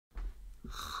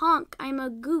Honk, I'm a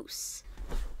goose.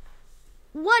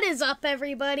 What is up,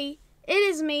 everybody? It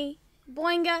is me,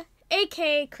 Boinga,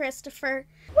 aka Christopher.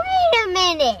 Wait a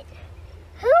minute!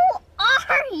 Who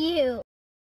are you?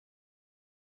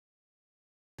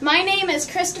 My name is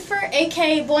Christopher,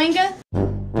 aka Boinga.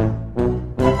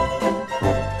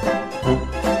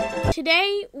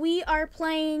 Today we are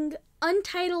playing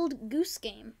Untitled Goose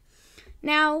Game.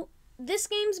 Now, this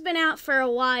game's been out for a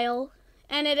while,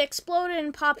 and it exploded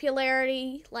in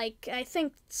popularity, like, I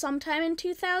think sometime in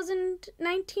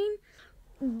 2019.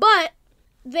 But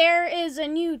there is a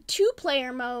new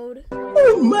 2-player mode.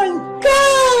 Oh my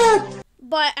god!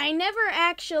 But I never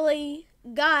actually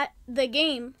got the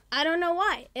game. I don't know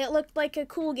why. It looked like a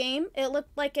cool game. It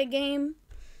looked like a game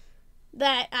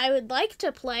that I would like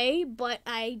to play, but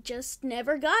I just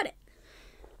never got it.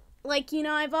 Like, you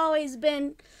know, I've always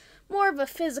been more of a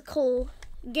physical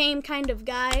game kind of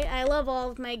guy. I love all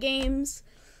of my games,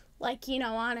 like, you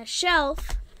know, on a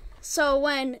shelf. So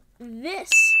when this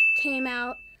came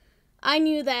out, I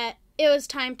knew that it was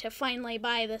time to finally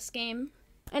buy this game.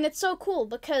 And it's so cool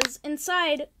because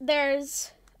inside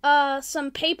there's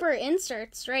some paper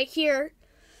inserts right here.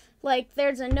 Like,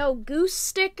 there's a no goose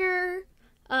sticker,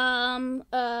 an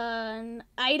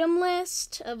item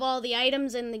list of all the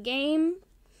items in the game,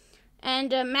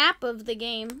 and a map of the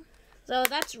game. So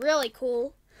that's really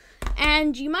cool.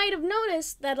 And you might have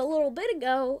noticed that a little bit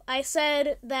ago I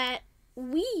said that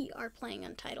we are playing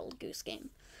Untitled Goose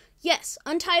Game. Yes,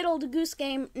 Untitled Goose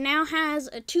Game now has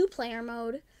a 2-player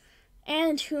mode.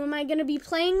 And who am I going to be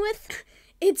playing with?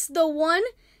 It's the one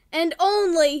and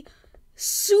only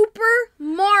Super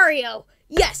Mario.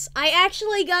 Yes, I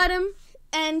actually got him,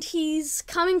 and he's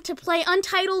coming to play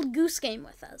Untitled Goose Game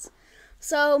with us.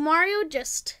 So Mario,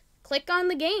 just click on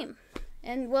the game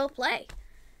and we'll play.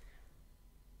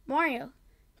 Mario,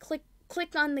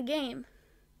 click on the game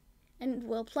and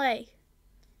we'll play.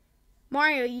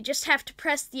 Mario, you just have to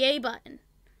press the A button.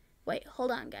 Wait,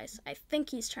 hold on, guys. I think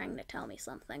he's trying to tell me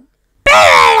something.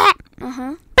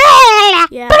 Uh-huh.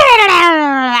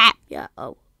 Yeah. Yeah,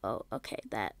 oh, okay,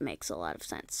 that makes a lot of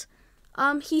sense.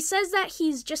 He says that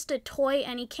he's just a toy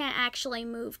and he can't actually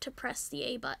move to press the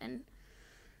A button.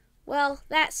 Well,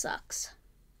 that sucks.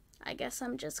 I guess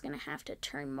I'm just gonna have to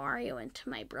turn Mario into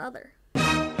my brother. He's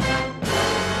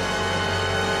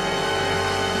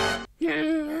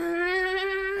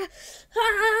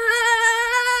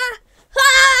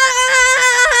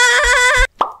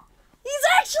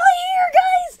actually here,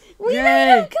 guys! We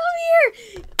made him come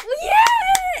here!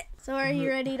 Yeah! So are you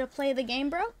ready to play the game,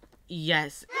 bro?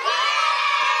 Yes.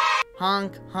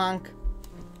 Honk, honk.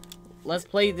 Let's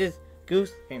play this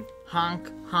goose game.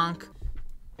 Honk, honk.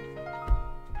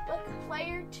 Look,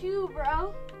 player 2,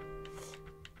 bro.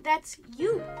 That's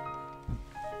you.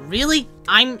 Really?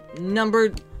 I'm number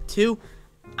 2?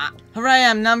 Hooray,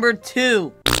 I'm number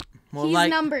 2. He's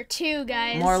number 2,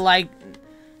 guys. More like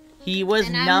he was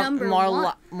number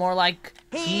one. More like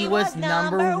he was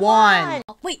number 1.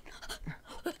 Oh, wait.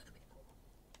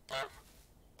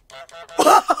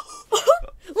 Look,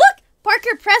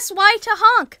 Parker, press Y to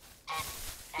honk.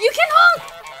 You can honk.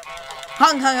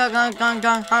 Honk, honk, honk, honk,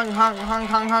 honk, honk, honk, honk,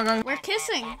 honk, honk, honk. We're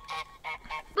kissing.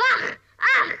 Bah!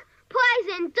 Ugh!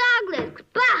 Poison dog licks!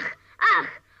 Bah! Ugh!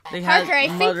 Parker, I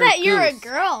think that you're a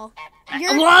girl.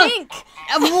 You're pink.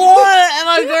 What? Am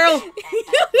I a girl?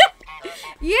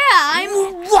 Yeah, I'm...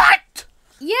 What?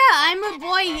 Yeah, I'm a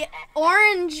boy,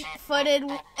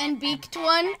 orange-footed and beaked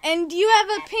one, and you have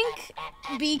a pink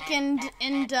beak and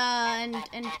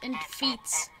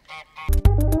feet.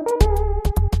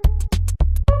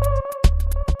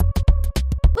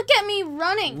 Look at me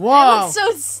running. Whoa. I look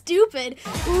so stupid.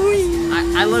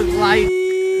 I look like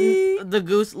the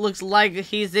goose looks like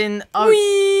he's in a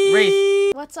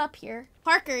race. What's up here?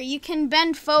 Parker, you can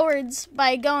bend forwards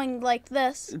by going like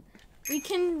this. We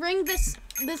can ring this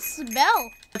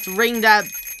bell. Let's ring that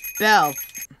bell.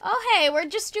 Oh, hey, we're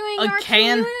just doing our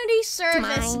community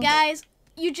service, guys.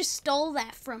 You just stole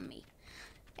that from me.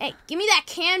 Hey, give me that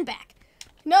can back.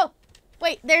 No,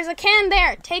 wait, there's a can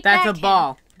there. Take that can. That's a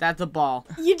ball. That's a ball.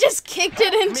 You just kicked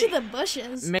it into the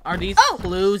bushes. Are these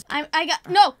clues? I got,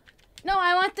 no,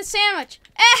 I want the sandwich.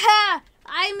 Aha!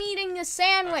 I'm eating a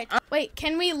sandwich. Wait,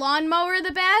 can we lawnmower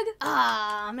the bag?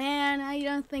 Aw, man, I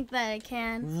don't think that I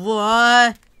can.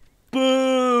 What?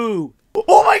 Boo!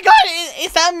 Oh my god,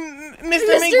 is that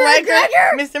Mr.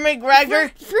 McGregor? Mr.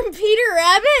 McGregor? From Peter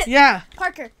Rabbit? Yeah.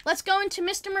 Parker, let's go into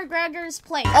Mr. McGregor's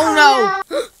place. Oh no!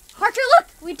 Parker, look,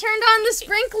 we turned on the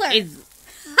sprinkler.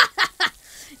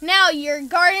 Now your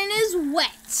garden is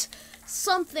wet.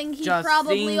 Something he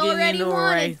probably already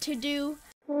wanted to do.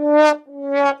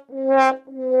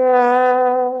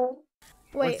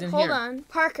 Wait, What's in hold here? on.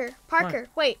 Parker,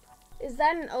 wait. Is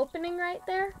that an opening right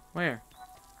there? Where?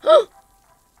 Parker!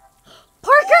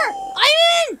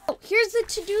 I'm in! Oh, here's the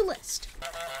to-do list.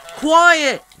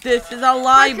 Quiet! This is a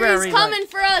library. Parker's coming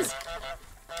for us.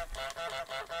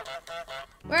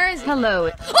 Where is he? Hello.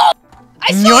 Oh!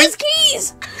 I stole Yoink. his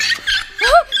keys!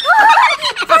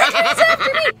 Parker's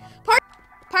after me!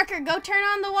 Parker, go turn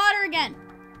on the water again.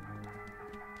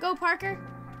 Go, Parker.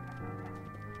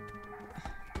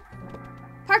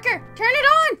 Parker, turn it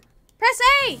on! Press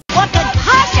A! What could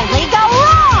possibly go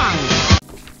wrong?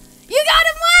 You got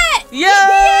him wet!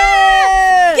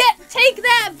 Yeah! Take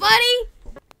that, buddy!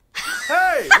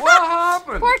 Hey, what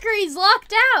happened? Parker, he's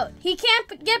locked out. He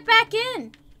can't get back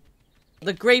in.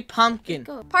 The Great Pumpkin.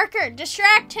 Go. Parker,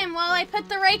 distract him while I put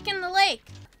the rake in the lake.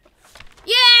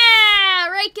 Yeah!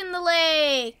 Rake in the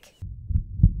lake.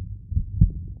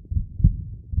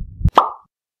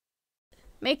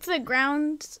 Make the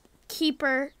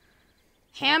groundskeeper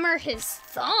hammer his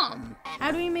thumb.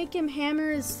 How do we make him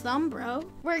hammer his thumb, bro?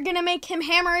 We're gonna make him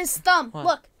hammer his thumb. What?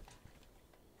 Look.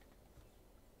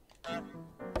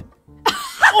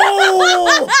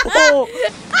 Oh!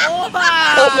 Oh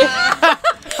my!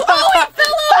 Oh, he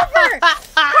fell over!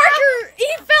 Parker, he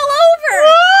fell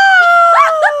over!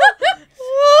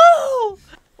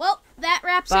 Well, that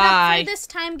wraps it up Bye. for this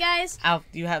time, guys. Alf,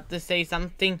 you have to say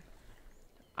something.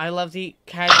 I love to eat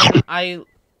cat. I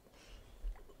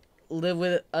live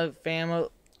with a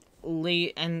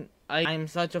family, and I'm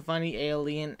such a funny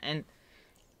alien. And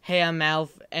hey, I'm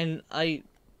Alf, and I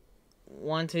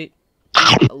want to eat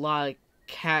a lot of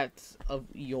cats of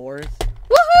yours.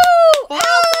 Woohoo! Help,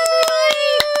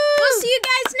 everybody! We'll see you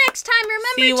guys next time.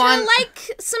 See you Remember to on-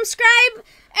 like, subscribe,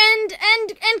 and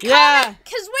Yeah. comment,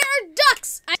 because we're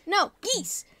ducks. No,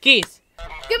 geese. Geese.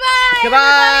 Goodbye,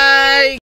 Goodbye. everybody!